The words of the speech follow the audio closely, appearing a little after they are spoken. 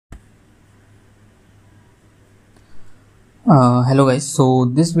Hello guys, so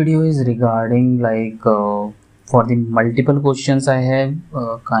this video is regarding for the multiple questions I have,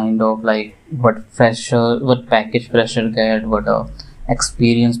 kind of like what package fresher get, what a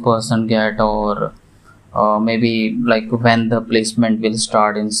experienced person get, or maybe like when the placement will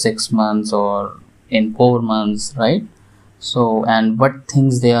start in 6 months or in 4 months, right? So and what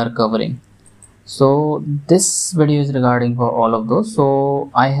things they are covering. So this video is regarding for all of those. So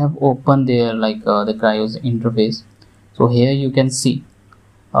I have opened there the Criodo interface. So here you can see,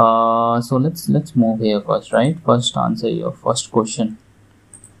 so let's move here first, right? First answer your first question.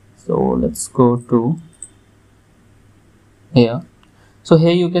 So let's go to here. So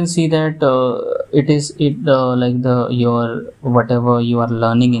here you can see that your whatever you are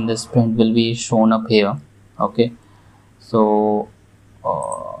learning in the sprint will be shown up here. Okay, so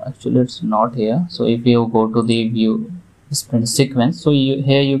actually it's not here. So if you go to the view sprint sequence, so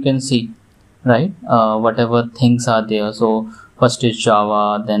here you can see, right, whatever things are there. So first is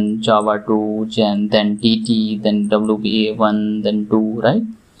Java, then Java 2, then DT, then WPA 1, then 2, right?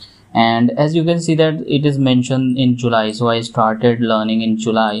 And as you can see that it is mentioned in July, so I started learning in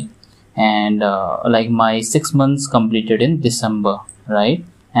July, and like my 6 months completed in December, right?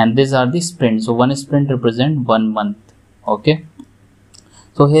 And these are the sprints. So one sprint represent 1 month. Okay,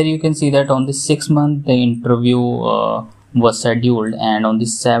 so here you can see that on the 6th month the interview was scheduled, and on the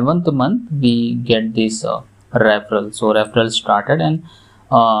 7th month we get this referral. So referral started, and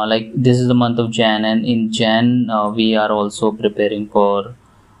like this is the month of Jan, and in Jan we are also preparing for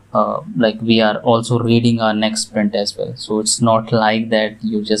we are also reading our next sprint as well. So it's not like that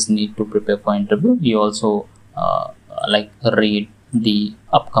you just need to prepare for interview, you also read the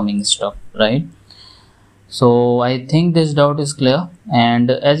upcoming stuff, right? So I think this doubt is clear. And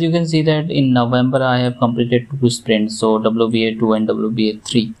as you can see that in November I have completed 2 sprints, so WBA 2 and WBA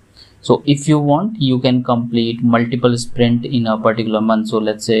 3. So if you want, you can complete multiple sprint in a particular month. So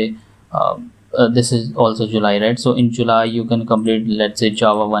let's say this is also July, right? So in July you can complete, let's say,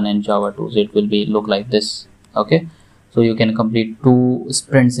 Java 1 and Java 2. So it will be look like this. Okay, so you can complete 2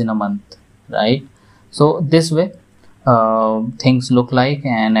 sprints in a month, right? So this way things look like,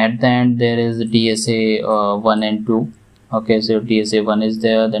 and at the end there is DSA 1 and 2. Okay, so DSA 1 is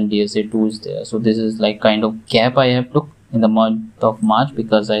there, then DSA 2 is there. So this is like kind of gap I have took in the month of March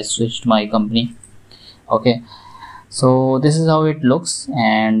because I switched my company. Okay, so this is how it looks,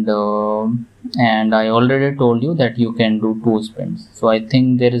 and I already told you that you can do 2 sprints. So I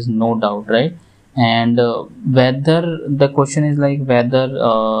think there is no doubt, right? And whether the question is like whether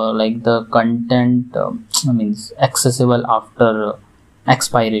the content means accessible after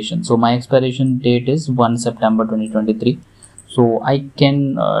expiration. So my expiration date is 1 September 2023. So I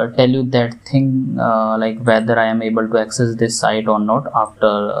can tell you that thing like whether I am able to access this site or not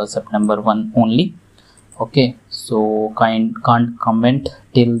after September 1 only. Okay, so can't comment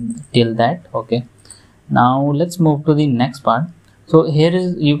till that. Okay, now let's move to the next part. So here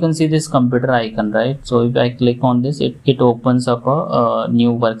is, you can see this computer icon, right? So if I click on this, it opens up a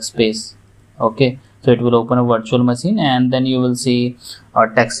new workspace. Okay, so it will open a virtual machine, and then you will see a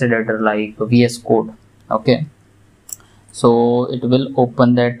text editor like VS Code. Okay, so it will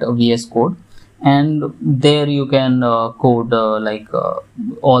open that VS Code, and there you can code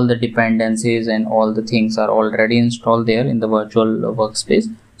all the dependencies and all the things are already installed there in the virtual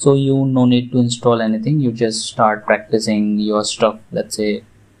workspace. So you no need to install anything, you just start practicing your stuff, let's say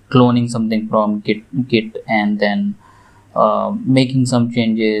cloning something from git and then making some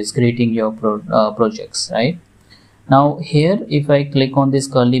changes, creating your projects, right? Now here if I click on this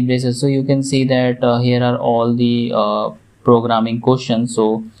curly braces, so you can see that here are all the programming questions.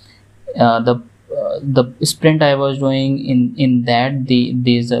 So the sprint I was doing in that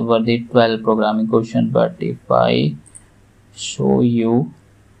these were the 12 programming questions. But if I show you,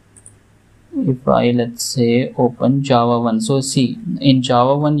 if I let's say open Java 1, so see in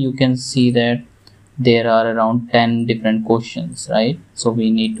Java 1 you can see that there are around 10 different questions, right? So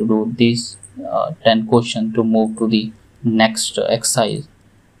we need to do these 10 questions to move to the next exercise.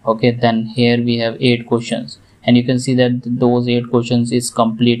 Okay, then here we have 8 questions, and you can see that those 8 questions is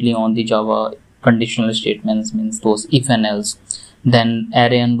completely on the Java conditional statements, means those if and else. Then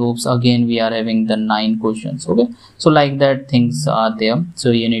array and loops, again we are having the 9 questions. Okay, so like that things are there. So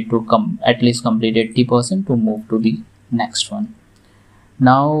you need to at least complete 80% to move to the next one.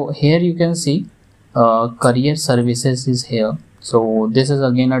 Now here you can see career services is here. So this is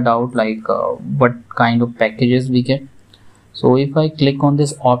again a doubt, like what kind of packages we get. So if I click on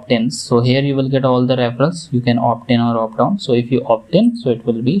this opt-ins, so here you will get all the referrals, you can opt in or opt out. So if you opt in, so it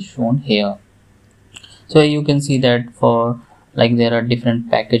will be shown here. So you can see that for like there are different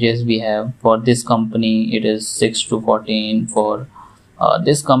packages we have. For this company it is 6 to 14, for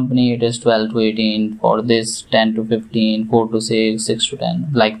this company it is 12 to 18, for this 10 to 15, 4 to 6, 6 to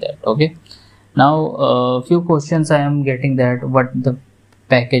 10, like that. Okay, now few questions I am getting, that what the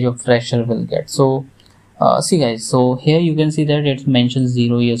package of fresher will get. So see guys, so here you can see that it mentions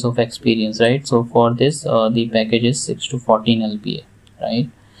 0 years of experience, right? So for this the package is 6 to 14 LPA, right?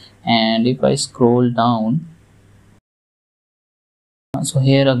 And if I scroll down, so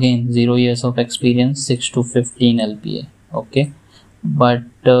here again 0 years of experience, 6 to 15 LPA. Okay, but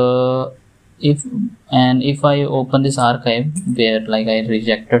if I open this archive where like I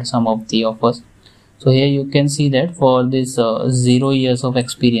rejected some of the offers, so here you can see that for this 0 years of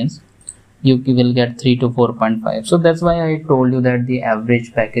experience you will get 3 to 4.5. so that's why I told you that the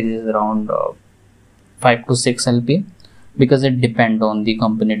average package is around 5 to 6 LPA, because it depends on the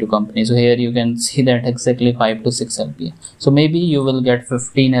company to company. So here you can see that exactly 5 to 6 LPA. So maybe you will get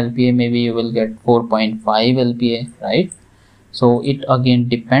 15 LPA, maybe you will get 4.5 LPA, right? So it again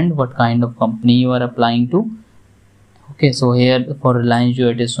depends what kind of company you are applying to. Okay, so here for Reliance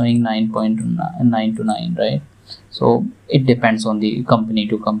Jio it is showing 9.9 to 9, right? So it depends on the company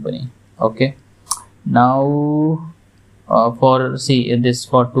to company. Okay, now for see this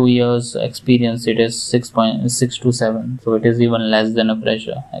for 2 years experience it is 6.6 to 7, so it is even less than a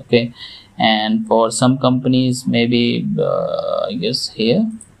fresher. Okay, and for some companies maybe I guess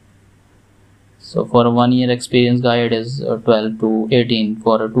here, so for a 1 year experience guy it is 12 to 18,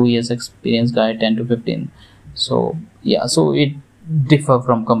 for a 2 years experience guy 10 to 15. So yeah, so it differ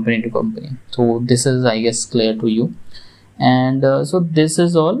from company to company. So this is I guess clear to you. And so this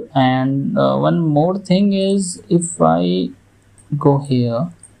is all. And one more thing is, if I go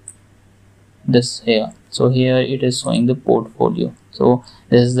here, this here, so here it is showing the portfolio. So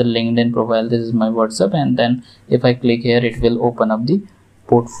this is the LinkedIn profile, this is my WhatsApp, and then if I click here it will open up the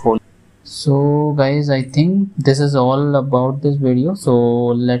portfolio. So guys, I think this is all about this video. So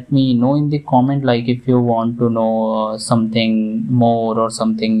let me know in the comment like if you want to know something more or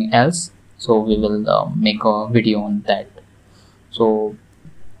something else, so we will make a video on that. So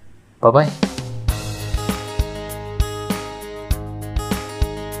bye bye.